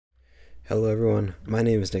Hello everyone, my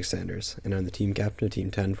name is Nick Sanders, and I'm the team captain of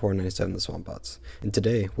Team 10497 the SwampBots, and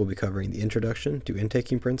today we'll be covering the introduction to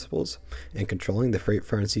intaking principles and controlling the freight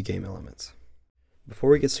frenzy game elements.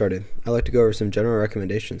 Before we get started, I'd like to go over some general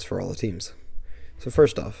recommendations for all the teams. So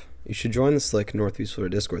first off, you should join the Slick Northeast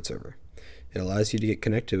Florida Discord server. It allows you to get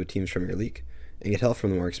connected with teams from your league, and get help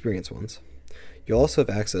from the more experienced ones. You'll also have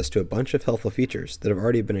access to a bunch of helpful features that have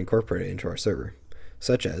already been incorporated into our server,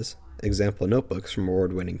 such as example notebooks from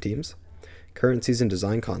award-winning teams, current season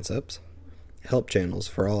design concepts, help channels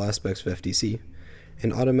for all aspects of FTC,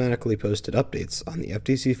 and automatically posted updates on the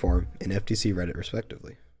FTC forum and FTC Reddit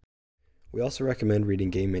respectively. We also recommend reading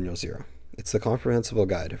Game Manual 0. It's the comprehensible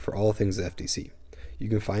guide for all things FTC. You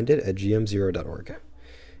can find it at gm0.org.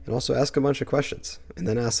 And also ask a bunch of questions, and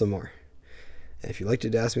then ask some more. And if you'd like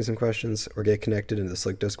to ask me some questions or get connected into the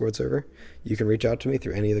Slick Discord server, you can reach out to me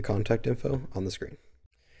through any of the contact info on the screen.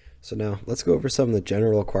 So now, let's go over some of the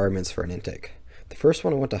general requirements for an intake. The first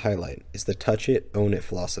one I want to highlight is the touch it, own it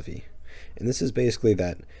philosophy. And this is basically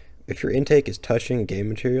that if your intake is touching game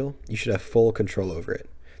material, you should have full control over it.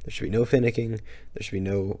 There should be no finicking, there should be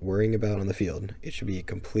no worrying about on the field. It should be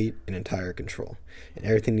complete and entire control. And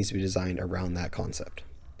everything needs to be designed around that concept.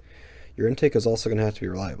 Your intake is also going to have to be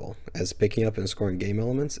reliable, as picking up and scoring game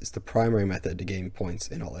elements is the primary method to gain points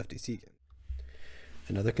in all FTC games.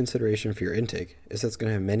 Another consideration for your intake is that it's going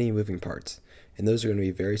to have many moving parts, and those are going to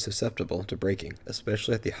be very susceptible to breaking,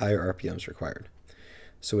 especially at the higher RPMs required.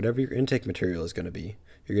 So whatever your intake material is going to be,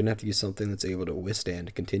 you're going to have to use something that's able to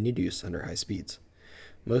withstand continued use under high speeds.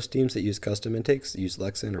 Most teams that use custom intakes use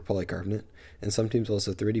Lexan or polycarbonate, and some teams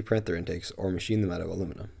also 3D print their intakes or machine them out of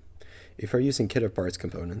aluminum. If you're using kit of parts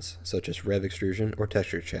components, such as rev extrusion or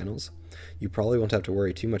texture channels, you probably won't have to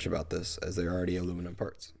worry too much about this, as they're already aluminum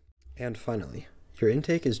parts. And finally, your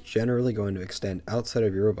intake is generally going to extend outside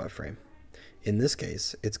of your robot frame. In this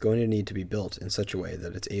case, it's going to need to be built in such a way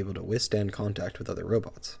that it's able to withstand contact with other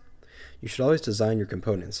robots. You should always design your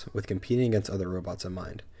components with competing against other robots in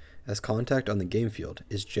mind, as contact on the game field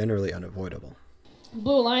is generally unavoidable.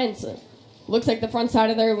 Blue Alliance looks like the front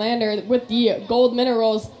side of their lander with the gold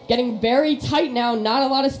minerals getting very tight now. Not a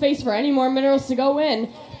lot of space for any more minerals to go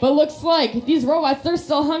in. But looks like these robots, they're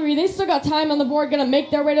still hungry. They still got time on the board, going to make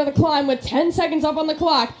their way to the climb with 10 seconds up on the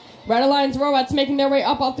clock. Red Alliance robots making their way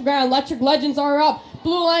up off the ground. Electric Legends are up.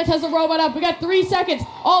 Blue Alliance has a robot up. We got 3 seconds.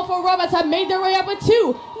 All 4 robots have made their way up with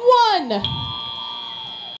 2, 1.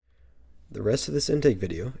 The rest of this intake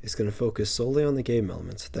video is going to focus solely on the game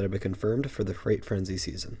elements that have been confirmed for the Freight Frenzy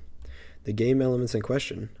season. The game elements in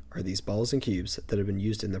question are these balls and cubes that have been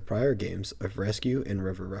used in the prior games of Rescue and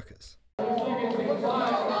River Ruckus.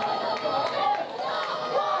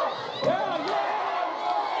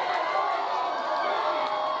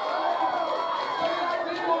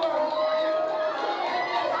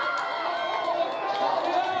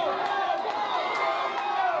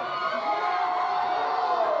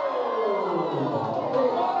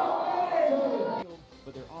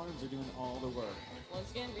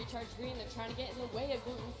 Recharge Green, they're trying to get in the way of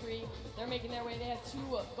gluten-free. They're making their way. They have 2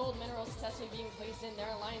 gold minerals successfully being placed in. Their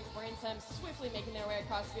Alliance brain stems swiftly making their way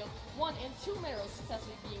across the field. 1 and 2 minerals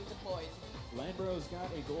successfully being deployed. Landbro's got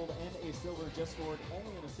a gold and a silver, just scored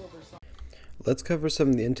only in a silver. Let's cover some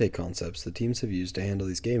of the intake concepts the teams have used to handle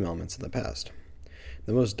these game elements in the past.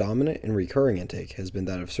 The most dominant and recurring intake has been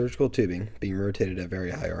that of surgical tubing being rotated at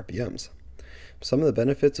very high RPMs. Some of the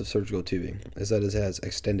benefits of surgical tubing is that it has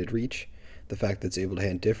extended reach, the fact that it's able to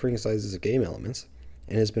handle differing sizes of game elements,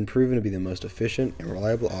 and has been proven to be the most efficient and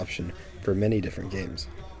reliable option for many different games.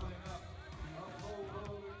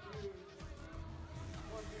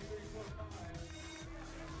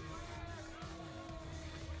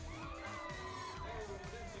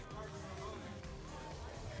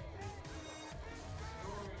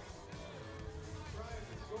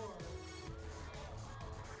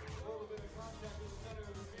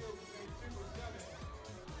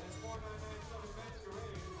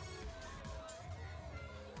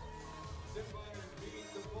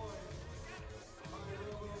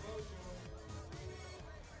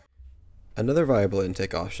 Another viable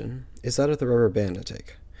intake option is that of the rubber band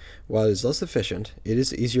intake. While it is less efficient, it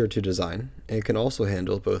is easier to design, and it can also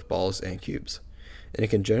handle both balls and cubes. And it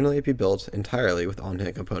can generally be built entirely with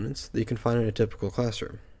on-hand components that you can find in a typical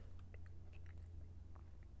classroom.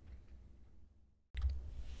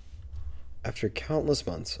 After countless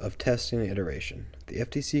months of testing and iteration, the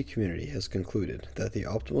FTC community has concluded that the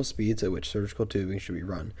optimal speeds at which surgical tubing should be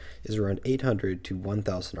run is around 800 to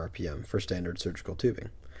 1000 RPM for standard surgical tubing.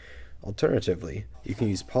 Alternatively, you can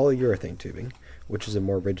use polyurethane tubing, which is a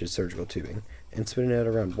more rigid surgical tubing, and spin it at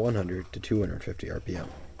around 100 to 250 RPM.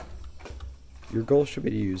 Your goal should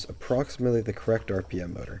be to use approximately the correct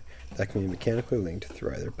RPM motor that can be mechanically linked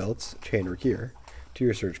through either belts, chain, or gear to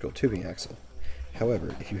your surgical tubing axle.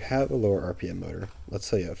 However, if you have a lower RPM motor, let's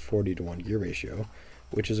say a 40:1 gear ratio,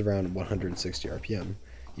 which is around 160 RPM,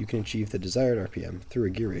 you can achieve the desired RPM through a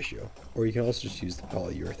gear ratio, or you can also just use the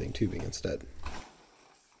polyurethane tubing instead.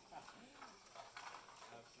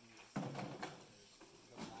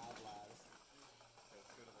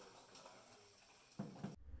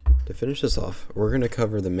 To finish this off, we're going to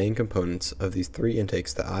cover the main components of these 3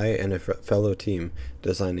 intakes that I and a fellow team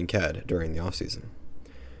designed in CAD during the off-season.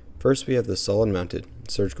 First, we have the solid-mounted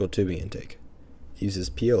surgical tubing intake. It uses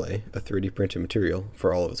PLA, a 3D printed material,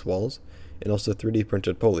 for all of its walls, and also 3D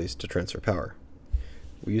printed pulleys to transfer power.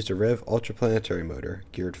 We used a Rev ultraplanetary motor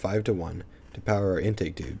geared 5:1 to power our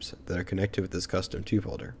intake tubes that are connected with this custom tube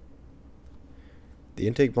holder. The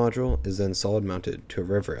intake module is then solid-mounted to a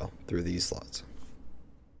Rev rail through these slots.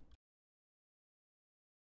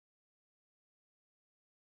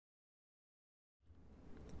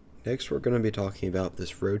 Next, we're going to be talking about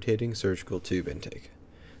this rotating surgical tube intake.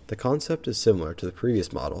 The concept is similar to the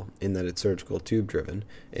previous model in that it's surgical tube driven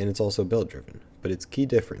and it's also belt driven, but its key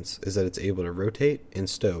difference is that it's able to rotate and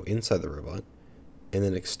stow inside the robot and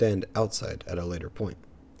then extend outside at a later point.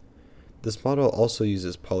 This model also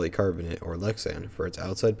uses polycarbonate or Lexan for its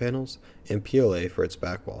outside panels and PLA for its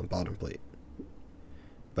back wall and bottom plate.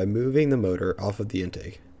 By moving the motor off of the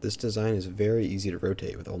intake, this design is very easy to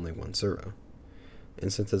rotate with only one servo.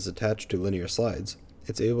 And since it's attached to linear slides,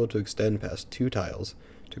 it's able to extend past 2 tiles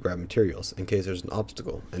to grab materials in case there's an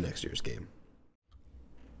obstacle in next year's game.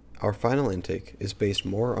 Our final intake is based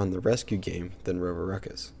more on the rescue game than Rover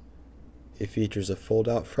Ruckus. It features a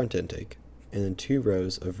fold-out front intake and then 2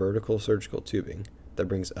 rows of vertical surgical tubing that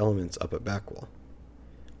brings elements up a back wall.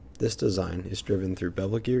 This design is driven through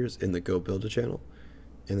bevel gears in the Go Build a channel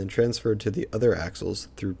and then transferred to the other axles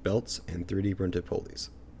through belts and 3D printed pulleys.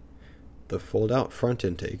 The fold-out front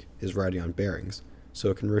intake is riding on bearings, so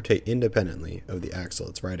it can rotate independently of the axle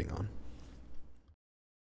it's riding on.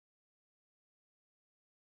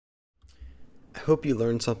 I hope you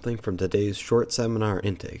learned something from today's short seminar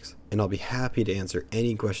intakes, and I'll be happy to answer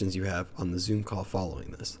any questions you have on the Zoom call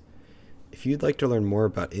following this. If you'd like to learn more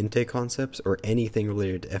about intake concepts or anything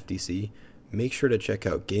related to FDC, make sure to check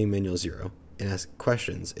out Game Manual 0 and ask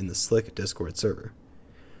questions in the Slick Discord server.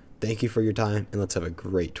 Thank you for your time, and let's have a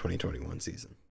great 2021 season.